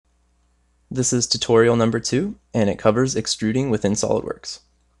This is tutorial number 2, and it covers extruding within SolidWorks.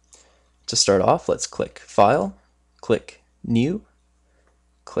 To start off, let's click File, click New,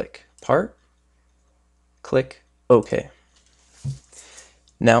 click Part, click OK.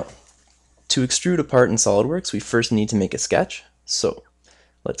 Now, to extrude a part in SolidWorks, we first need to make a sketch. So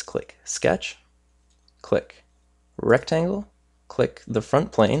let's click Sketch, click Rectangle, click the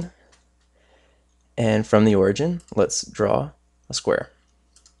front plane, and from the origin, let's draw a square.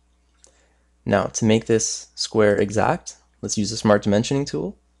 Now, to make this square exact, let's use the Smart Dimensioning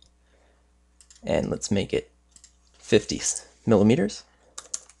tool, and let's make it 50 millimeters.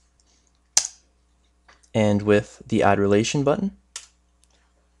 And with the Add Relation button,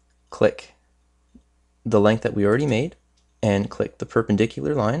 click the length that we already made, and click the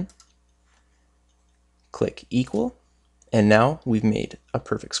perpendicular line, click Equal, and now we've made a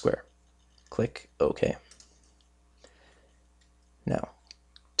perfect square. Click OK. Now,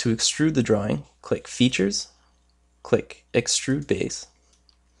 to extrude the drawing, click Features, click Extrude Base,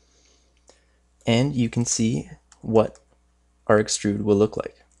 and you can see what our extrude will look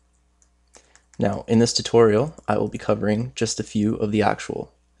like. Now, in this tutorial, I will be covering just a few of the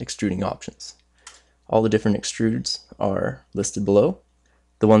actual extruding options. All the different extrudes are listed below.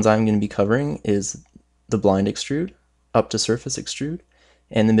 The ones I'm going to be covering is the blind extrude, up to surface extrude,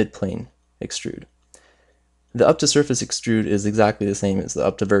 and the mid-plane extrude. The up to surface extrude is exactly the same as the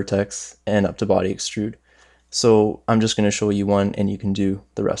up to vertex and up to body extrude. So I'm just going to show you one and you can do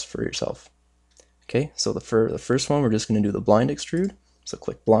the rest for yourself. Okay, so for the first one, we're just going to do the blind extrude. So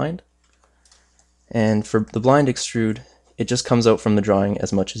click blind. And for the blind extrude, it just comes out from the drawing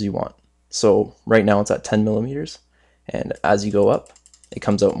as much as you want. So right now it's at 10 millimeters. And as you go up, it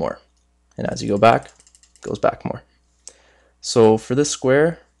comes out more. And as you go back, it goes back more. So for this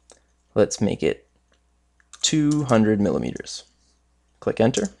square, let's make it 200 millimeters. Click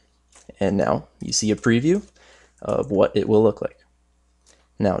enter, and now you see a preview of what it will look like.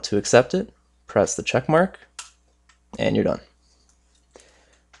 Now to accept it, press the check mark, and you're done.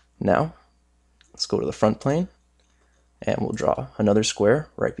 Now, let's go to the front plane, and we'll draw another square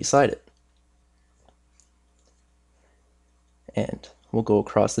right beside it. And we'll go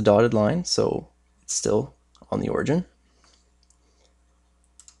across the dotted line so it's still on the origin.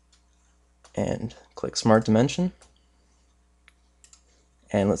 And click Smart Dimension,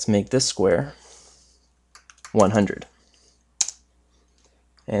 and let's make this square 100.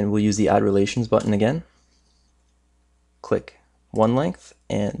 And we'll use the Add Relations button again. Click one length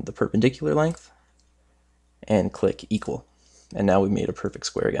and the perpendicular length, and click Equal. And now we've made a perfect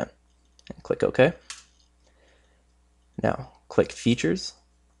square again. And click OK. Now click Features,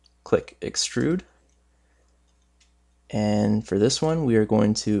 click Extrude, and for this one we are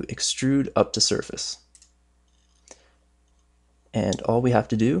going to extrude up to surface. And all we have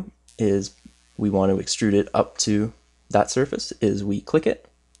to do is we want to extrude it up to that surface is we click it,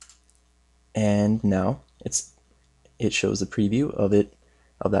 and now it shows a preview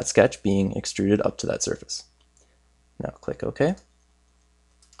of that sketch being extruded up to that surface. Now click OK,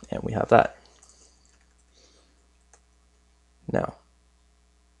 and we have that. Now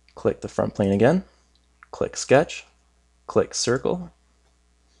click the front plane again, click Sketch, click Circle,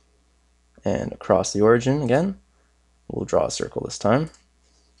 and across the origin again, we'll draw a circle this time,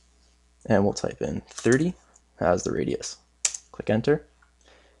 and we'll type in 30 as the radius. Click enter,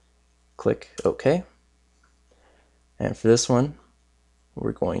 click OK, and for this one,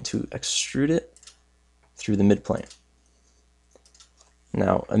 we're going to extrude it through the midplane.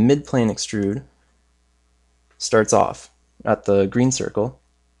 Now, a midplane extrude starts off at the green circle,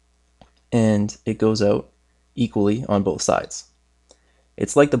 and it goes out equally on both sides.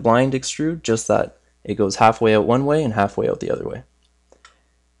 It's like the blind extrude, just that it goes halfway out one way and halfway out the other way.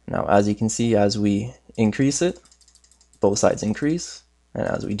 Now, as you can see, as we increase it, both sides increase, and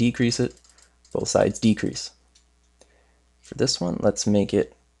as we decrease it, both sides decrease. For this one, let's make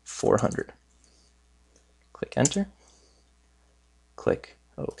it 400. Click enter, click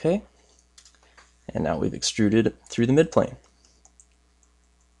OK, and now we've extruded through the midplane.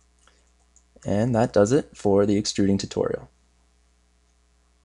 And that does it for the extruding tutorial.